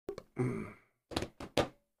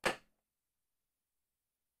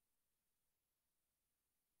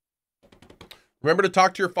Remember to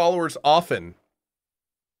talk to your followers often.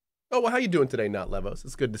 Oh, well, how you doing today, Not Levos?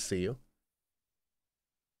 It's good to see you.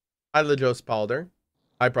 Hi, Lejos Palder.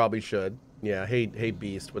 I probably should. Yeah, hey,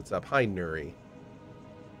 Beast, what's up? Hi, Nuri.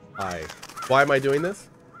 Hi. Why am I doing this?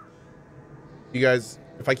 You guys,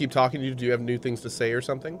 if I keep talking to you, do you have new things to say or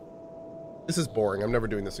something? This is boring. I'm never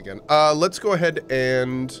doing this again. Let's go ahead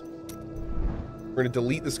and we're going to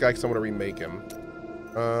delete this guy because I want to remake him.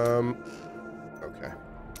 Okay.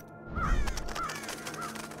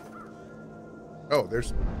 Oh,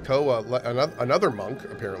 there's Cohh, another monk,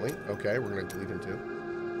 apparently. Okay, we're going to delete him too.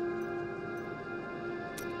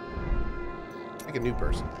 Make a new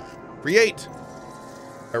person. Create! All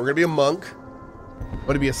right, we're going to be a monk. I'm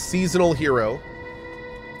going to be a seasonal hero.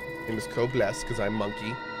 My name is Cohh Bless, because I'm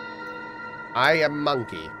monkey. I am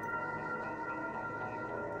monkey.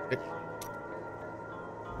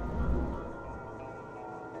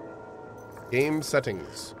 Game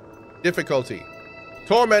settings. Difficulty.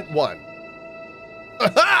 Torment 1.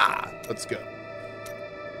 Aha! Let's go.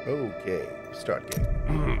 Okay. Start game.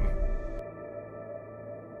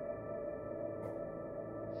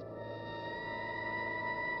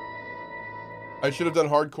 I should have done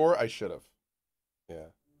hardcore. I should have. Yeah.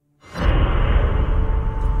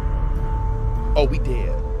 Oh, we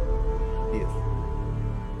did. Yes.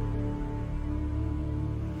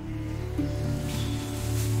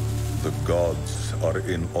 The gods are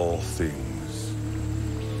in all things,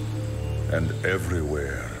 and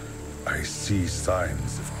everywhere I see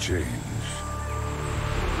signs of change.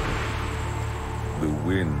 The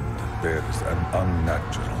wind bears an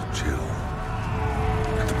unnatural chill,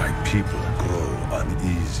 and my people grow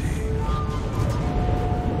uneasy.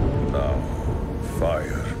 Now,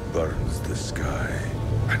 fire burns the sky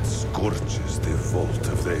and scorches the vault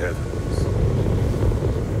of the heavens.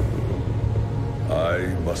 I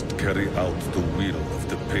must carry out the will of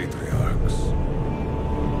the patriarchs.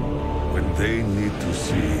 When they need to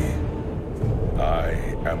see, I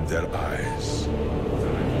am their eyes.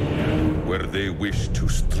 Where they wish to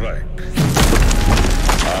strike,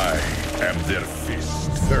 I am their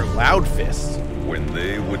fist. Their loud fist. When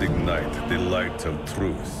they would ignite the light of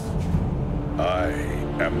truth, I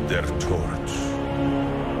am their torch.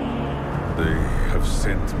 They have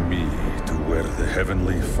sent me to where the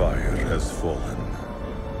heavenly fire has fallen.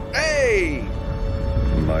 Hey!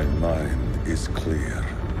 My mind is clear.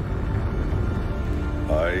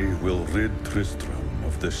 I will rid Tristram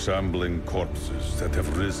of the shambling corpses that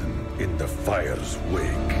have risen in the fire's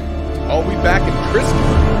wake. Are we back in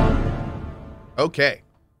Tristram? Okay.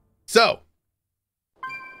 So.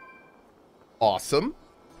 Awesome.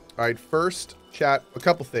 All right, first, chat, a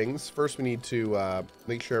couple things. First, we need to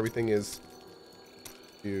make sure everything is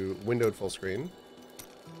windowed full screen.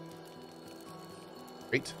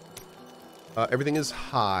 Great. Everything is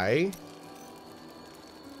high.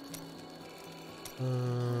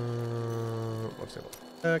 What's that?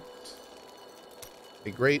 Effect.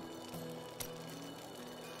 Okay, great.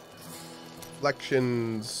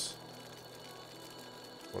 Reflections.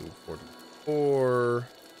 144.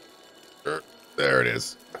 There it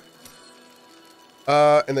is.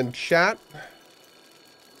 And then chat.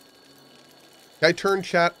 Can I turn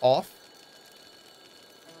chat off?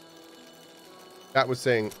 Chat was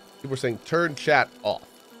saying, people were saying, turn chat off.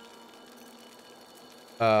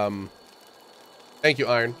 Thank you,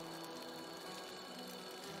 Iron.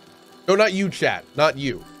 No, not you, chat. Not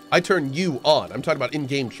you. I turn you on. I'm talking about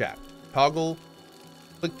in-game chat. Toggle.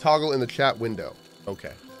 Click toggle in the chat window.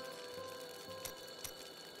 Okay.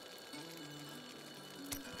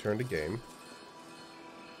 Turn to game.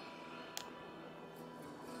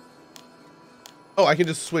 Oh, I can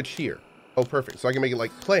just switch here. Oh, perfect. So I can make it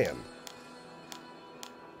like clan.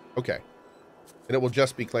 Okay. And it will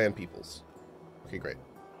just be clan peoples. Okay, great.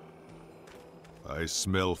 I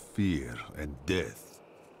smell fear and death.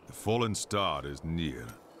 The fallen star is near.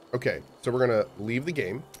 Okay, so we're gonna leave the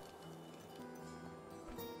game.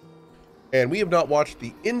 And we have not watched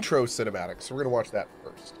the intro cinematic, so we're gonna watch that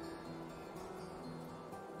first.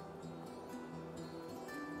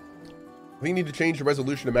 I think you need to change the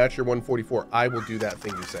resolution to match your 144. I will do that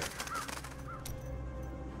thing you said.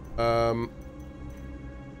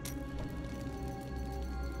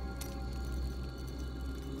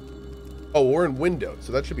 Oh, we're in Windows,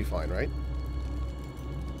 so that should be fine, right?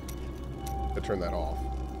 To turn that off.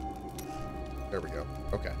 There we go.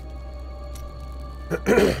 Okay.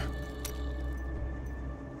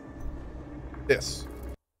 This.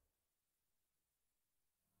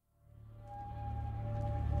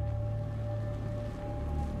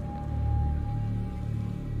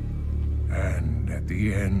 And at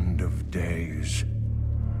the end of days,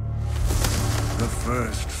 the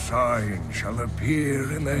first sign shall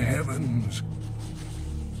appear in the heavens.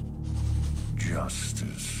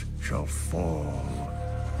 Justice shall fall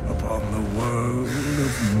upon the world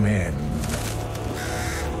of men.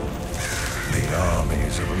 The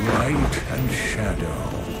armies of light and shadow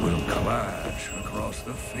will clash across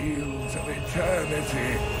the fields of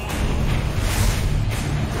eternity.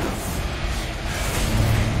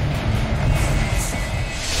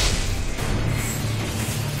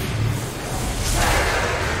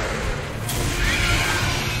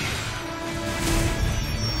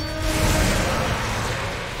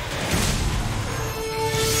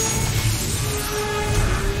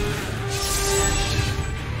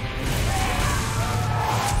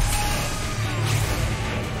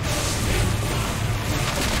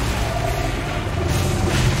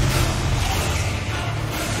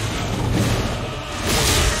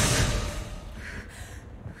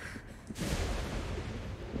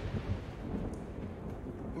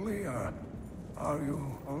 Are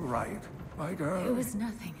you all right, my girl? It was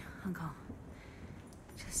nothing, Uncle.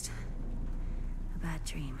 Just a bad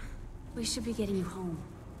dream. We should be getting you home.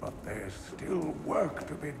 But there's still work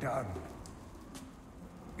to be done.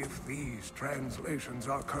 If these translations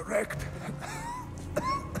are correct,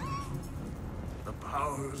 the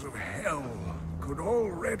powers of hell could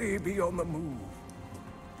already be on the move.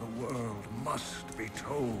 The world must be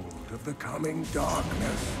told of the coming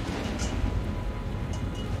darkness.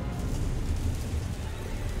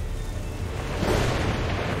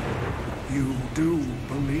 You do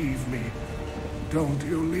believe me, don't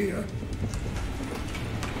you, Leah?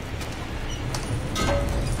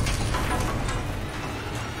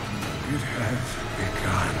 It has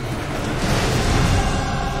begun.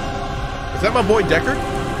 Is that my boy Deckard?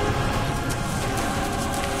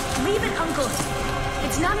 Leave it, Uncle.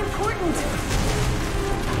 It's not important.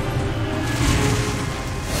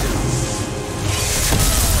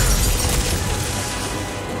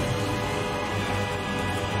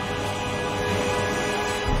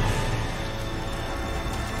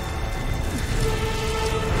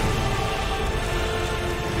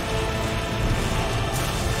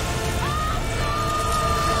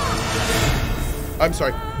 I'm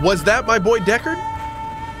sorry. Was that my boy Deckard?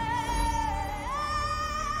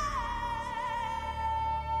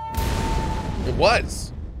 It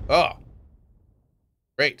was. Oh.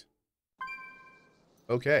 Great.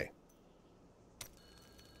 Okay.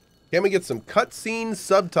 Can we get some cutscene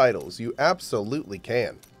subtitles? You absolutely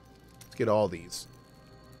can. Let's get all these.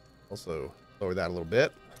 Also, lower that a little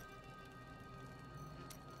bit.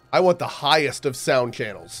 I want the highest of sound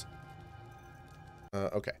channels.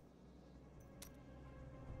 Okay.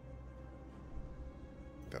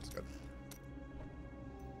 That's good.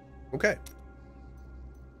 Okay.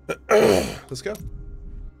 Let's go.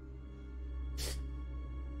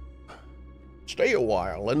 Stay a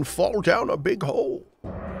while and fall down a big hole.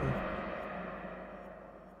 That's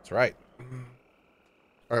right. All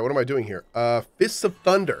right, what am I doing here? Fists of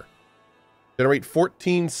Thunder. Generate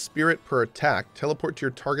 14 spirit per attack. Teleport to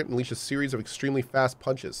your target and unleash a series of extremely fast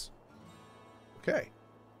punches. Okay.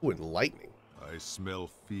 Ooh, enlightening. I smell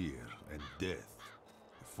fear and death.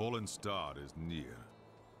 The fallen star is near.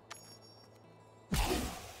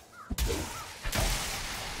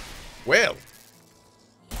 Well.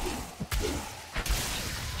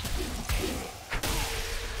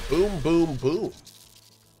 Boom, boom, boom.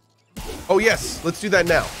 Oh, yes. Let's do that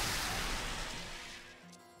now.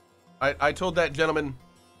 I told that gentleman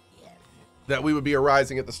that we would be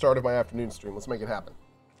arising at the start of my afternoon stream. Let's make it happen.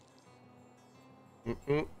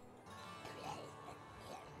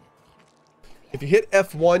 If you hit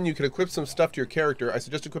F1, you can equip some stuff to your character. I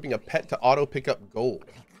suggest equipping a pet to auto pick up gold.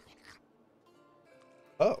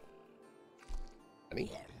 Oh.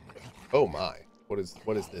 Honey? Oh my. What is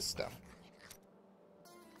this stuff?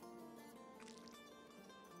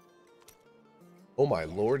 Oh my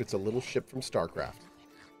lord, it's a little ship from StarCraft.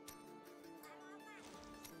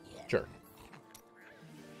 Sure.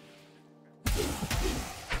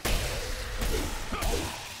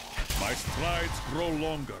 My strides grow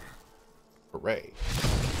longer. Hooray.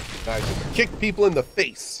 Now I can kick people in the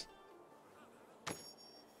face.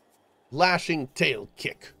 Lashing tail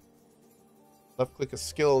kick. Left click a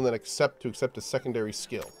skill and then accept to accept a secondary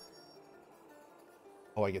skill.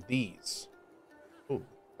 Oh, I get these. Ooh,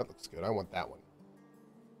 that looks good. I want that one.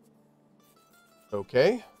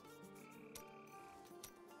 Okay.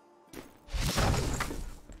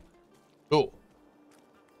 Cool.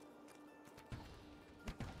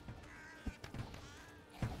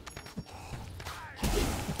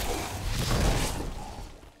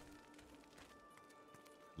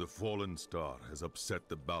 The fallen star has upset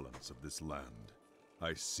the balance of this land.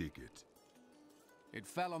 I seek it. It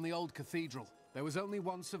fell on the old cathedral. There was only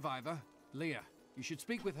one survivor, Leah. You should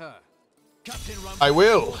speak with her. Captain Rumford, I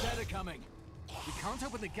will. more dead are coming. We can't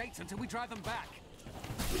open the gates until we drive them back.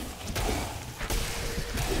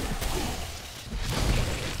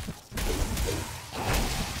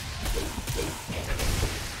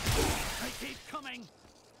 They keep coming.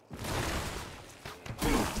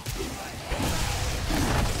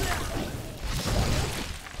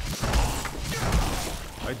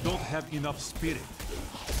 I don't have enough spirit.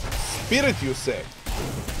 Spirit, you say?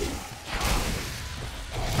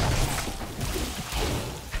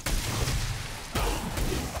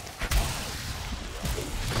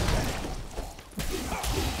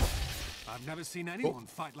 I've never seen anyone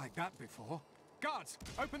fight like that before. Guards,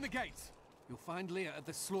 open the gates. You'll find Leah at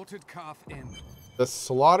the Slaughtered Calf Inn. The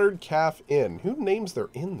Slaughtered Calf Inn. Who names their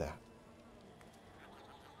inn that?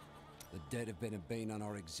 The dead have been a bane on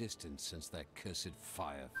our existence since that cursed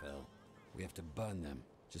fire fell. We have to burn them,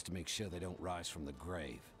 just to make sure they don't rise from the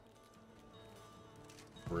grave.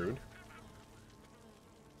 Rude.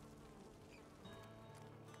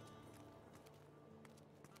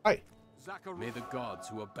 Hi. May the gods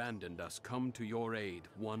who abandoned us come to your aid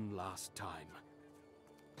one last time.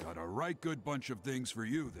 Got a right good bunch of things for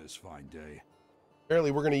you this fine day.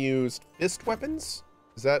 Apparently we're going to use fist weapons.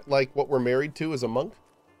 Is that like what we're married to as a monk?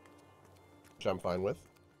 Which I'm fine with.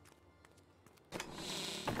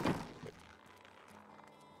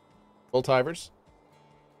 Multivers.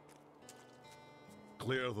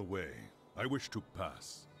 Clear the way. I wish to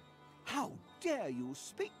pass. How dare you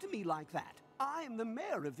speak to me like that? I am the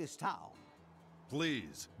mayor of this town.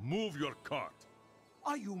 Please, move your cart.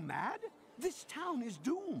 Are you mad? This town is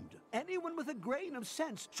doomed. Anyone with a grain of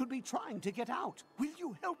sense should be trying to get out. Will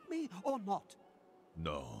you help me or not?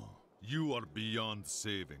 No, you are beyond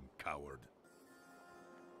saving, coward.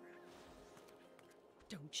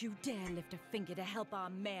 Don't you dare lift a finger to help our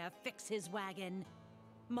mayor fix his wagon.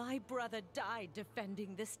 My brother died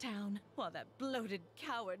defending this town, while that bloated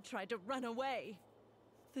coward tried to run away.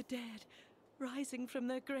 The dead, rising from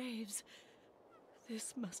their graves.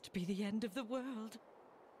 This must be the end of the world.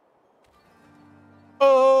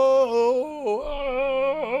 Oh!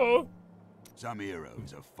 Some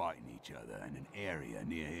heroes are fighting each other in an area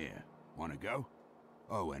near here. Wanna go?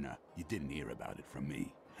 Oh, and you didn't hear about it from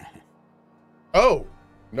me. Oh!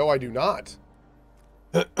 No, I do not.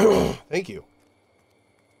 Thank you.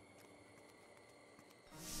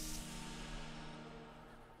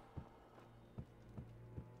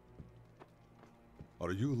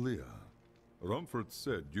 Are you Leah? Rumford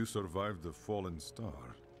said you survived the fallen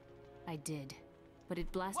star. I did, but it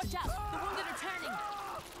blasted. Watch out! The wounded are turning!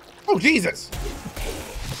 Oh, Jesus!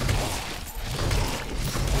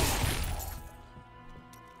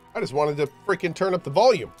 I just wanted to freaking turn up the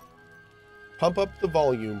volume. Pump up the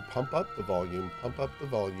volume, pump up the volume, pump up the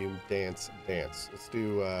volume, dance, dance. Let's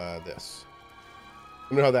do this.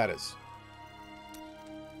 Let me know how that is.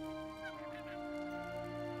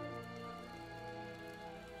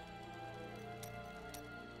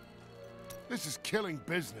 This is killing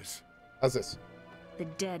business. How's this? The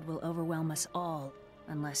dead will overwhelm us all,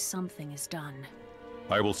 unless something is done.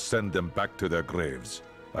 I will send them back to their graves.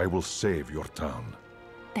 I will save your town.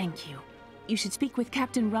 Thank you. You should speak with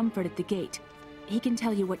Captain Rumford at the gate. He can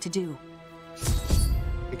tell you what to do.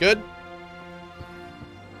 You good?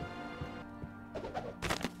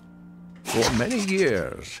 For many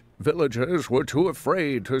years, villagers were too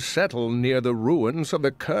afraid to settle near the ruins of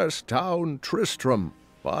the cursed town Tristram.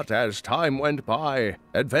 But as time went by,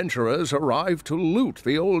 adventurers arrived to loot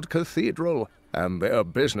the old cathedral, and their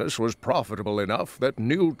business was profitable enough that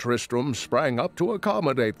new Tristram sprang up to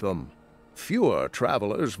accommodate them. Fewer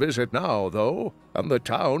travelers visit now, though, and the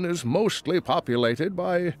town is mostly populated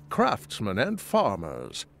by craftsmen and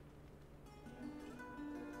farmers.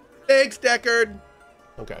 Thanks, Deckard!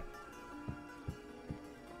 Okay.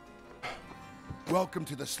 Welcome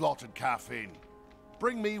to the Slaughtered Calf Inn.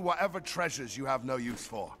 Bring me whatever treasures you have no use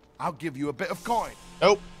for. I'll give you a bit of coin.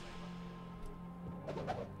 Nope.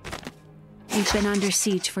 We've been under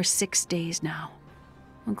siege for 6 days now.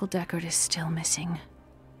 Uncle Deckard is still missing.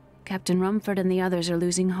 Captain Rumford and the others are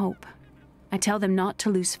losing hope. I tell them not to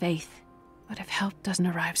lose faith, but if help doesn't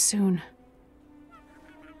arrive soon...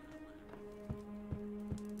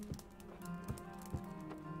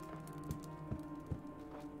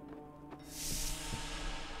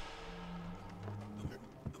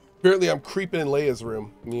 Apparently I'm creeping in Leia's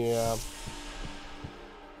room. Yeah.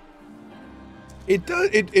 It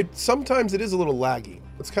does, sometimes it is a little laggy.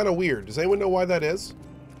 It's kind of weird. Does anyone know why that is?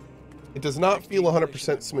 It does not feel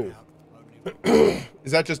 100% smooth.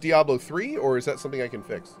 Is that just Diablo 3, or is that something I can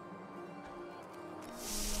fix?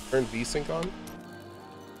 Turn VSync on?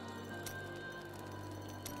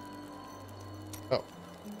 Oh.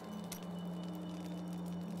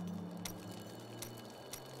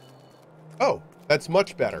 Oh, that's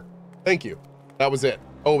much better. Thank you. That was it.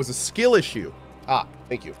 Oh, it was a skill issue. Ah,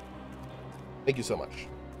 thank you. Thank you so much.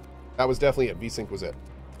 That was definitely it. VSync was it.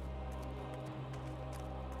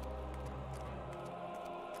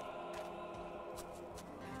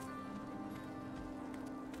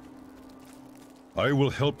 I will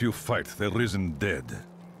help you fight the risen dead.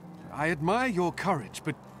 I admire your courage,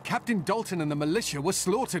 but Captain Dalton and the militia were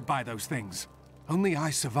slaughtered by those things. Only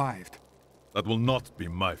I survived. That will not be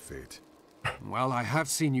my fate. Well, I have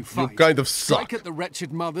seen you fight. You kind of suck. Strike at the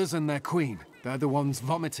wretched mothers and their queen. They're the ones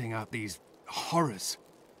vomiting out these horrors.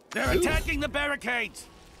 They're attacking the barricades!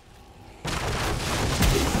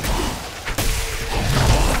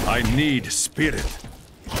 I need spirit.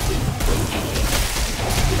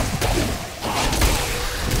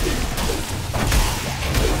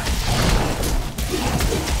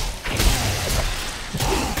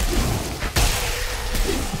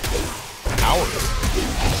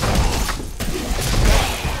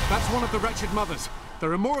 That's one of the wretched mothers.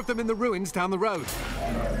 There are more of them in the ruins down the road.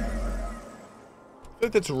 I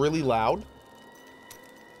think that's really loud.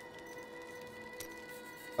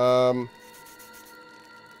 Okay.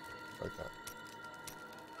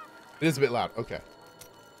 It is a bit loud. Okay.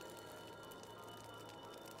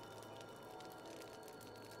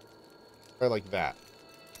 Or like that.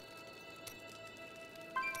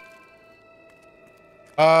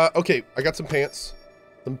 Okay, I got some pants.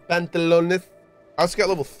 Some pantalones. I also got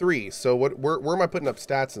level 3, so where am I putting up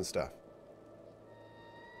stats and stuff?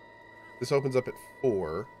 This opens up at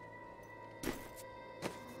 4.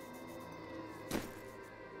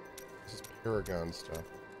 This is Paragon stuff.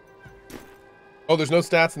 Oh, there's no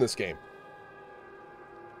stats in this game.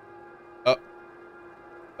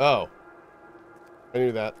 Oh. I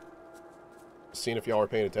knew that. Just seeing if y'all are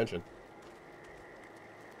paying attention.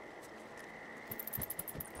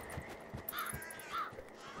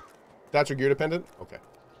 Stats are gear dependent? Okay.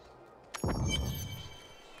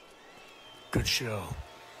 Good show.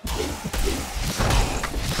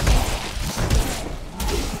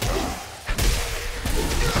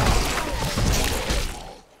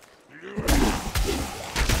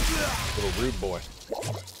 Little rude boy.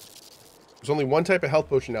 There's only one type of health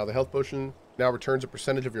potion now. The health potion now returns a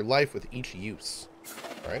percentage of your life with each use.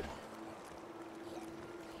 All right.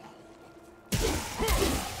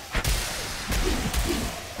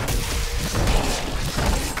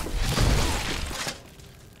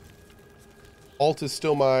 Alt is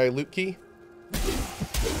still my loot key.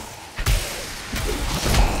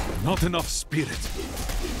 Not enough spirit.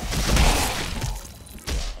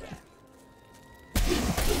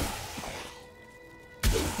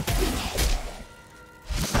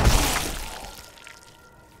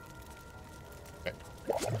 Okay.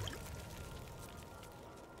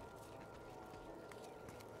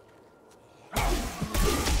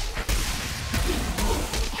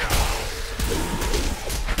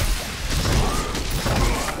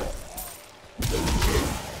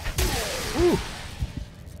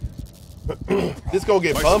 This gonna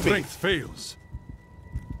get My bumpy. strength fails.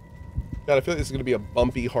 God, I feel like this is gonna be a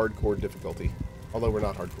bumpy hardcore difficulty. Although we're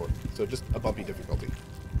not hardcore, so just a bumpy difficulty.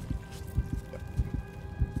 Yep.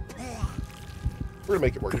 We're gonna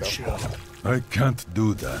make it work Good though. show. I can't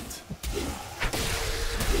do that.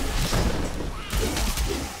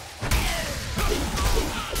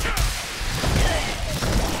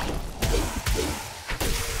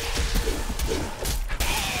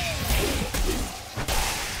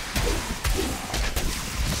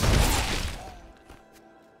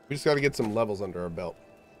 We just gotta get some levels under our belt.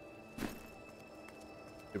 See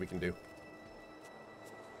what we can do.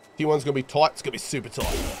 T1's gonna be tight, it's gonna be super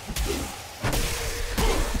tight.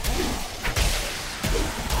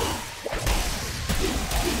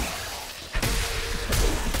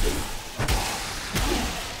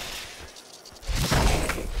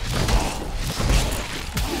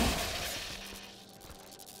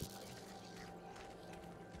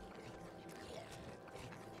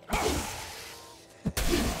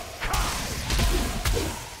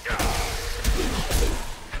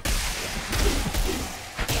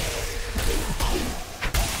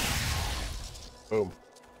 Boom.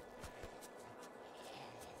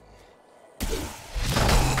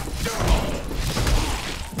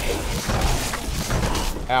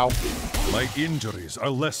 Ow. My injuries are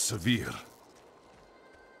less severe.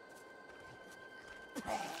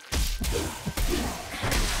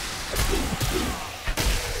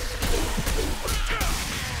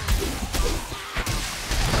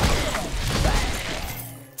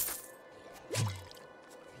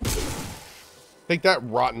 Take that,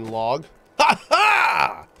 rotten log. Ha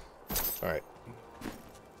ha! All right.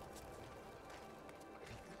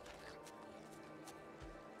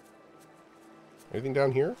 Anything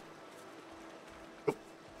down here? Nope.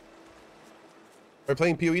 Are we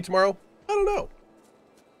playing PoE tomorrow? I don't know.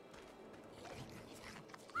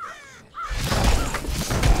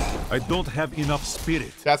 I don't have enough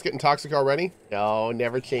spirit. Cat's getting toxic already? No,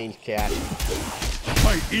 never change, Cat.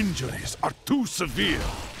 My injuries are too severe.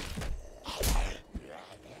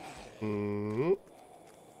 Mm-hmm.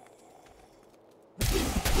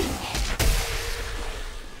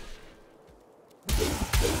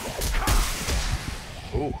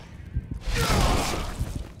 Ooh.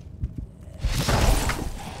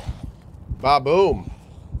 Ba-boom.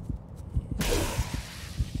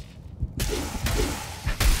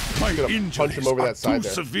 My gonna punch him over that side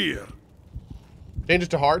there. Severe. Change it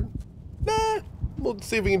to hard? Nah. We'll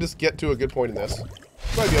see if we can just get to a good point in this.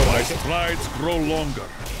 Might be able to My make it. strides grow longer.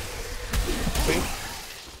 See?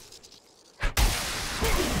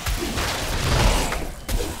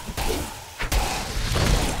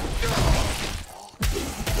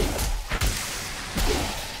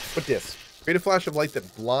 What this? Create a flash of light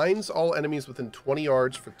that blinds all enemies within 20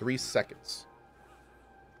 yards for 3 seconds.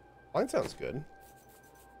 Blind sounds good.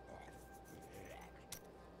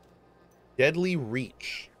 Deadly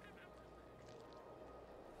Reach.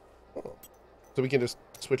 Oh. So we can just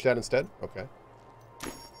switch that instead? Okay.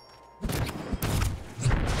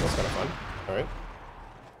 That's kind of fun. All right.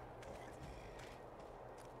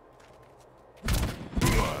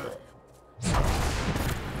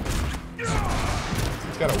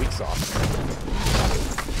 It's got a weak sauce.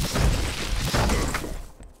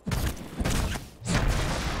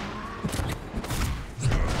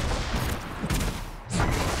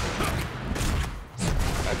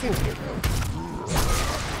 That seems good, though.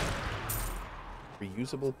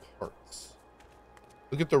 Reusable parts.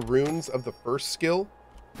 Look at the runes of the first skill.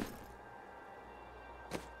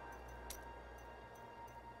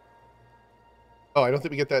 Oh, I don't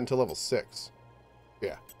think we get that until level 6.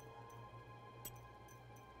 Yeah.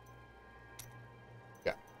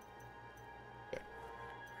 Yeah. Okay.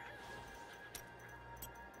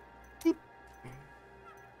 Boop.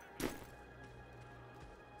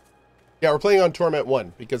 Yeah, we're playing on Torment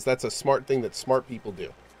 1 because that's a smart thing that smart people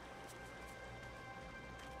do.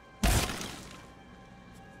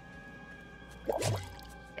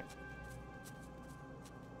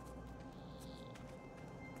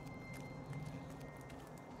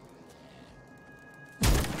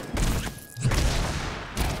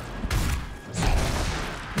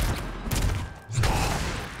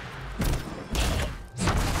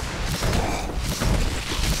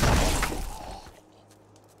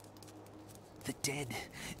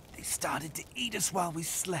 To eat us while we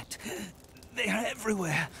slept. They are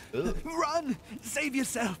everywhere. Ugh. Run! Save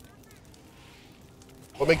yourself!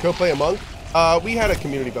 What made Cohh play a monk? We had a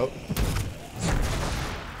community boat.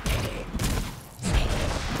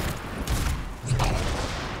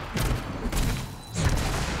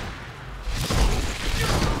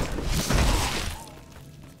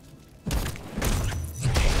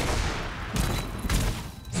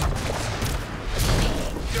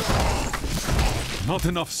 Not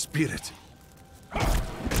enough spirit.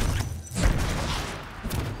 I'm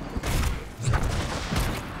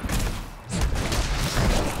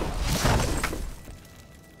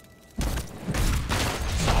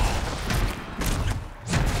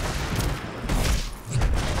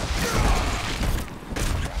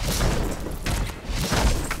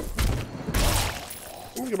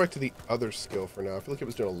gonna go back to the other skill for now. I feel like it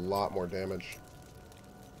was doing a lot more damage.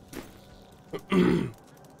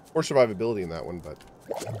 More survivability in that one, but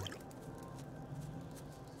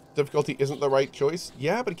difficulty isn't the right choice.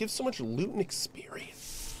 Yeah, but it gives so much loot and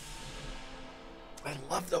experience. I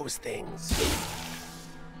love those things.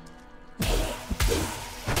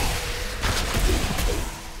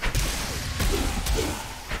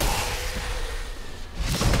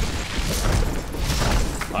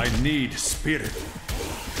 I need spirit.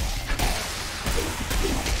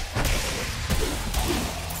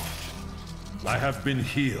 I have been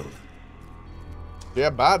healed.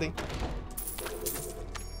 Yeah, body.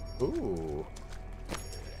 Ooh.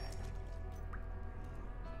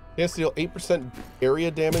 Chance to deal 8%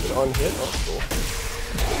 area damage on hit. Oh, cool.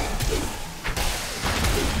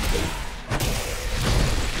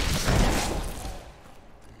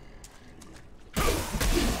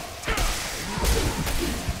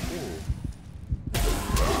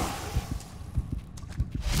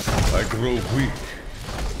 I grow weak.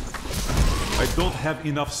 I don't have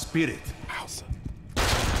enough spirit. Wowza.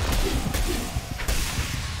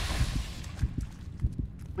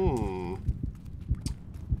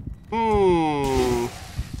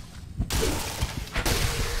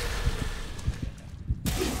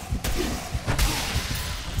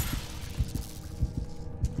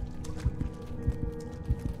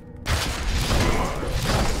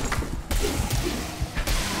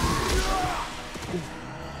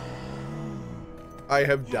 I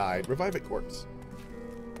have died. Revive it, corpse.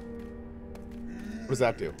 What does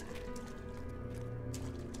that do?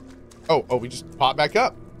 Oh, we just pop back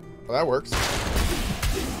up. Well, that works.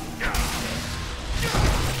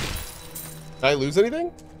 Did I lose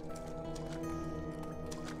anything?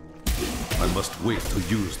 I must wait to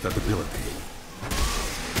use that ability.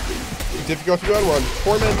 Difficulty on 1.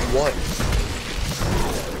 Torment 1.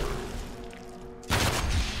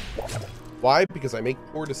 Why? Because I make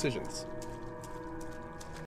poor decisions.